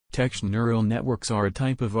Text neural networks are a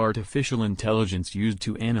type of artificial intelligence used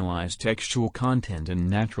to analyze textual content in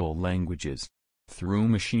natural languages. Through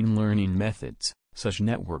machine learning methods, such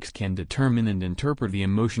networks can determine and interpret the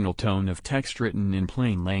emotional tone of text written in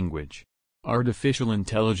plain language. Artificial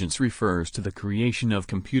intelligence refers to the creation of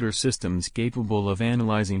computer systems capable of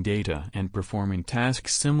analyzing data and performing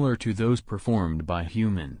tasks similar to those performed by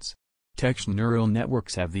humans. Text neural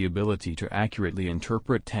networks have the ability to accurately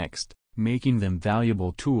interpret text, making them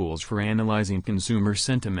valuable tools for analyzing consumer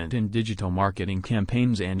sentiment in digital marketing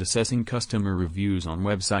campaigns and assessing customer reviews on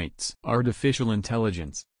websites. Artificial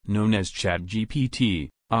intelligence, known as ChatGPT,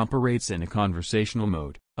 operates in a conversational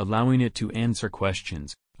mode, allowing it to answer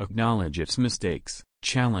questions, acknowledge its mistakes,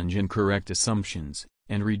 challenge incorrect assumptions,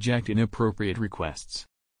 and reject inappropriate requests.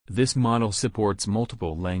 This model supports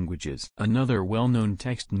multiple languages. Another well-known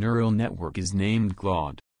text neural network is named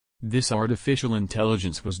Claude. This artificial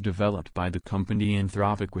intelligence was developed by the company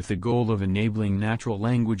Anthropic with the goal of enabling natural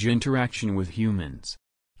language interaction with humans.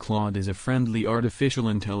 Claude is a friendly artificial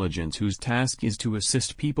intelligence whose task is to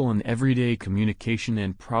assist people in everyday communication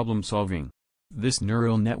and problem-solving. This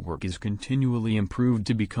neural network is continually improved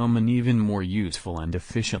to become an even more useful and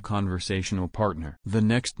efficient conversational partner. The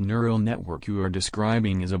next neural network you are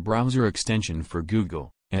describing is a browser extension for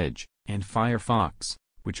Google, Edge, and Firefox,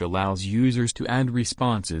 which allows users to add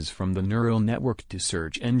responses from the neural network to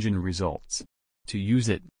search engine results. To use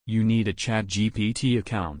it, you need a ChatGPT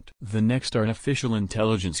account. The next artificial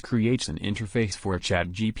intelligence creates an interface for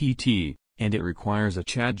ChatGPT, and it requires a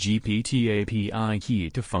ChatGPT API key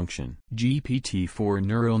to function. GPT-4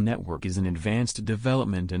 neural network is an advanced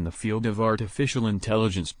development in the field of artificial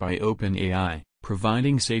intelligence by OpenAI,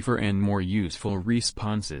 providing safer and more useful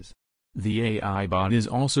responses. The AI bot is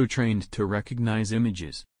also trained to recognize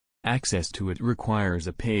images. Access to it requires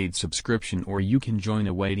a paid subscription, or you can join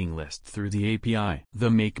a waiting list through the API. The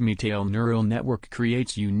MakeMeTale neural network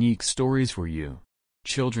creates unique stories for you.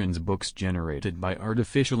 Children's books generated by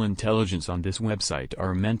artificial intelligence on this website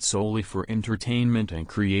are meant solely for entertainment and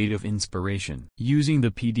creative inspiration. Using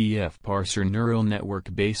the PDF parser neural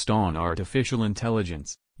network based on artificial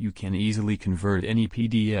intelligence, you can easily convert any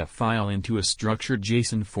PDF file into a structured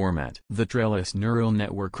JSON format. The Trellis neural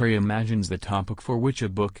network reimagines the topic for which a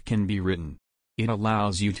book can be written. It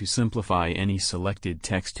allows you to simplify any selected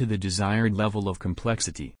text to the desired level of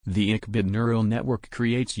complexity. The Ickbid neural network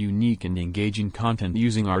creates unique and engaging content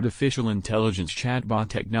using artificial intelligence chatbot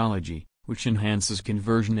technology, which enhances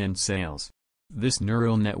conversion and sales. This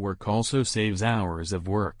neural network also saves hours of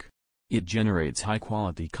work. It generates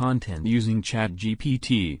high-quality content using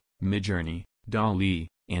ChatGPT, Midjourney, DALL-E,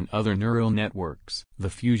 and other neural networks. The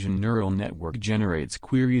Fusion neural network generates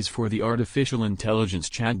queries for the artificial intelligence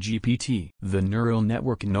ChatGPT. The neural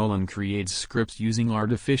network Nolan creates scripts using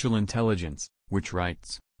artificial intelligence, which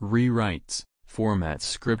writes, rewrites, formats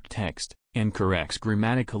script text, and corrects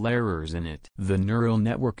grammatical errors in it. The neural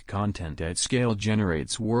network Content at Scale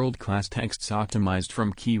generates world-class texts optimized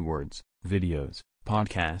from keywords, videos,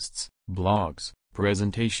 podcasts, blogs,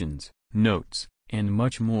 presentations, notes, and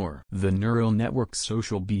much more. The neural network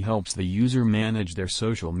SocialBee helps the user manage their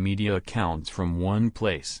social media accounts from one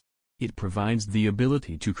place. It provides the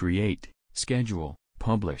ability to create, schedule,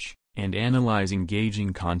 publish, and analyze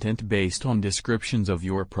engaging content based on descriptions of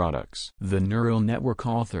your products. The neural network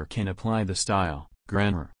Author can apply the style,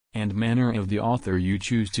 grammar, and manner of the author you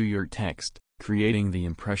choose to your text, creating the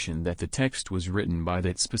impression that the text was written by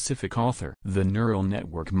that specific author. The neural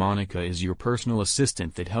network Monica is your personal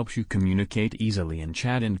assistant that helps you communicate easily in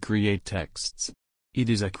chat and create texts.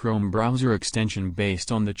 It is a Chrome browser extension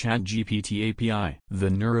based on the ChatGPT API.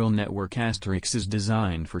 The neural network Asterix is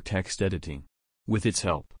designed for text editing. With its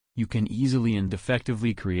help, you can easily and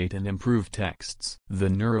effectively create and improve texts. The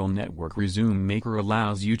neural network Resume Maker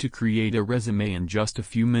allows you to create a resume in just a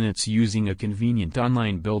few minutes using a convenient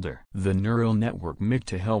online builder. The neural network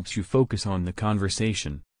Mikta helps you focus on the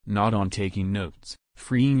conversation, not on taking notes,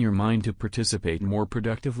 freeing your mind to participate more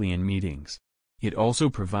productively in meetings. It also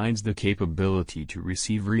provides the capability to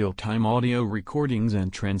receive real-time audio recordings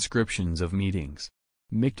and transcriptions of meetings.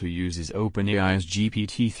 Mikta uses OpenAI's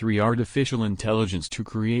GPT-3 artificial intelligence to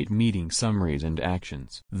create meeting summaries and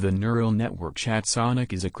actions. The neural network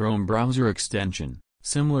ChatSonic is a Chrome browser extension,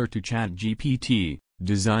 similar to ChatGPT,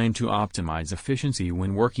 designed to optimize efficiency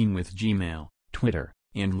when working with Gmail, Twitter,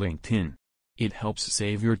 and LinkedIn. It helps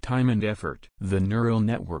save your time and effort. The neural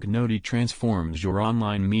network Noti transforms your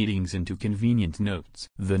online meetings into convenient notes.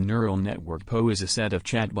 The neural network Po is a set of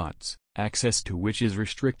chatbots, access to which is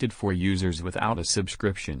restricted for users without a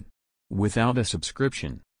subscription. Without a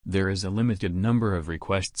subscription, there is a limited number of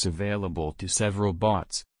requests available to several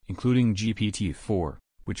bots, including GPT-4,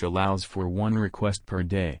 which allows for one request per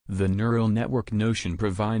day. The neural network Notion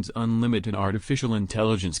provides unlimited artificial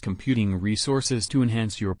intelligence computing resources to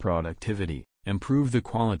enhance your productivity, improve the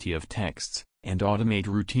quality of texts, and automate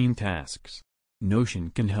routine tasks. Notion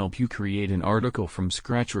can help you create an article from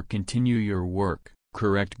scratch or continue your work,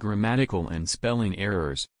 correct grammatical and spelling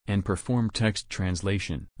errors, and perform text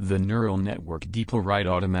translation. The neural network DeepLWrite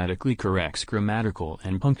automatically corrects grammatical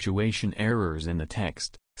and punctuation errors in the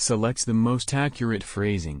text, selects the most accurate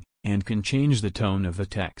phrasing, and can change the tone of the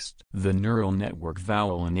text. The neural network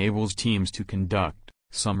Vowel enables teams to conduct,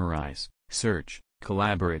 summarize, search,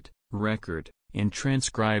 collaborate, record, and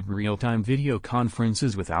transcribe real-time video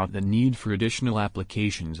conferences without the need for additional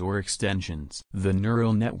applications or extensions. The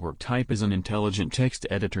neural network Type is an intelligent text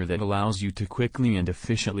editor that allows you to quickly and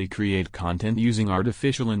efficiently create content using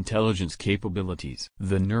artificial intelligence capabilities.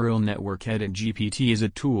 The neural network Edit GPT is a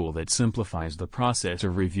tool that simplifies the process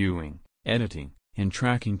of reviewing, editing, and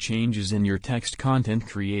tracking changes in your text content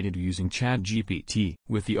created using ChatGPT.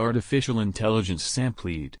 With the artificial intelligence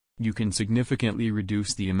Sampled, you can significantly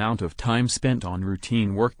reduce the amount of time spent on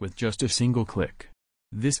routine work with just a single click.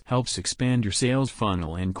 This helps expand your sales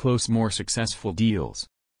funnel and close more successful deals.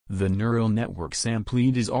 The neural network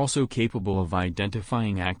Sampled is also capable of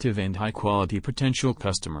identifying active and high-quality potential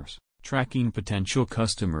customers, tracking potential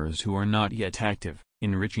customers who are not yet active,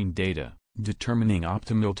 enriching data, determining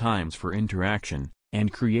optimal times for interaction,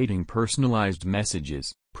 and creating personalized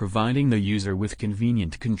messages, providing the user with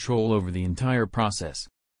convenient control over the entire process.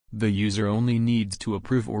 The user only needs to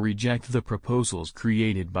approve or reject the proposals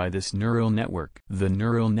created by this neural network. The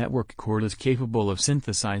neural network Chord is capable of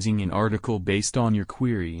synthesizing an article based on your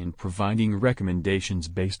query and providing recommendations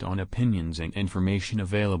based on opinions and information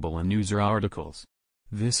available in user articles.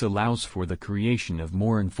 This allows for the creation of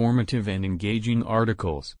more informative and engaging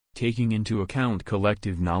articles, taking into account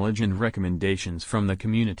collective knowledge and recommendations from the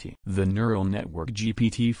community. The neural network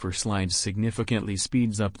GPT for Slides significantly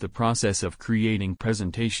speeds up the process of creating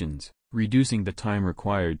presentations, reducing the time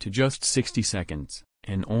required to just 60 seconds,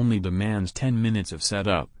 and only demands 10 minutes of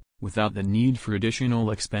setup, without the need for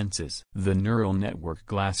additional expenses. The neural network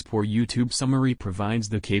Glassdoor YouTube Summary provides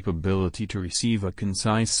the capability to receive a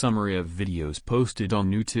concise summary of videos posted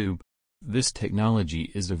on YouTube. This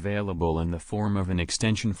technology is available in the form of an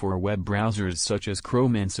extension for web browsers such as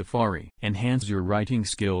Chrome and Safari. Enhance your writing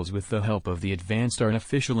skills with the help of the advanced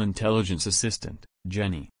artificial intelligence assistant,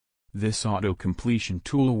 Jenny. This auto-completion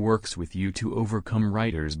tool works with you to overcome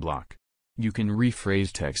writer's block. You can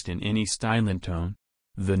rephrase text in any style and tone.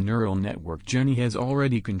 The neural network Jenny has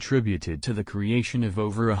already contributed to the creation of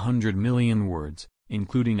over 100 million words,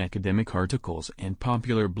 including academic articles and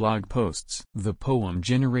popular blog posts. The Poem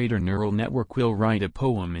Generator neural network will write a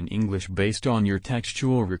poem in English based on your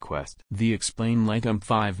textual request. The Explain Like I'm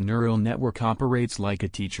 5 neural network operates like a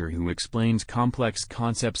teacher who explains complex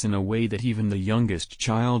concepts in a way that even the youngest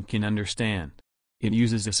child can understand. It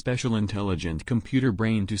uses a special intelligent computer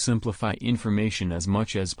brain to simplify information as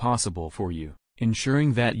much as possible for you,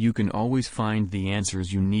 ensuring that you can always find the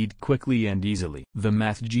answers you need quickly and easily. The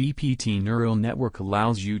MathGPT neural network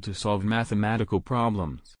allows you to solve mathematical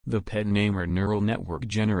problems. The Pet Namer neural network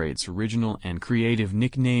generates original and creative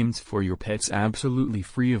nicknames for your pets absolutely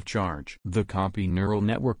free of charge. The Copy neural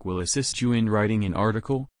network will assist you in writing an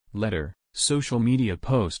article, letter, social media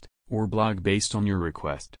post, or blog based on your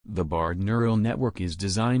request. The Bard neural network is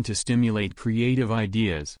designed to stimulate creative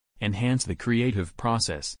ideas, enhance the creative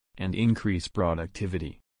process, and increase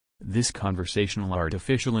productivity. This conversational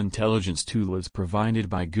artificial intelligence tool is provided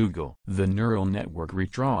by Google. The neural network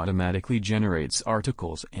Redraw automatically generates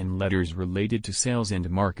articles and letters related to sales and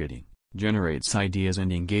marketing, generates ideas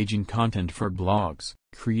and engaging content for blogs,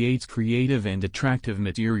 creates creative and attractive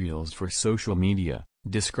materials for social media,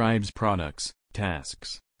 describes products,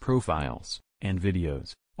 tasks, profiles, and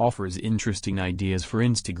videos, offers interesting ideas for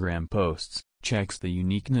Instagram posts, checks the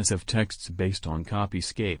uniqueness of texts based on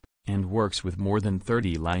Copyscape, and works with more than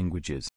 30 languages.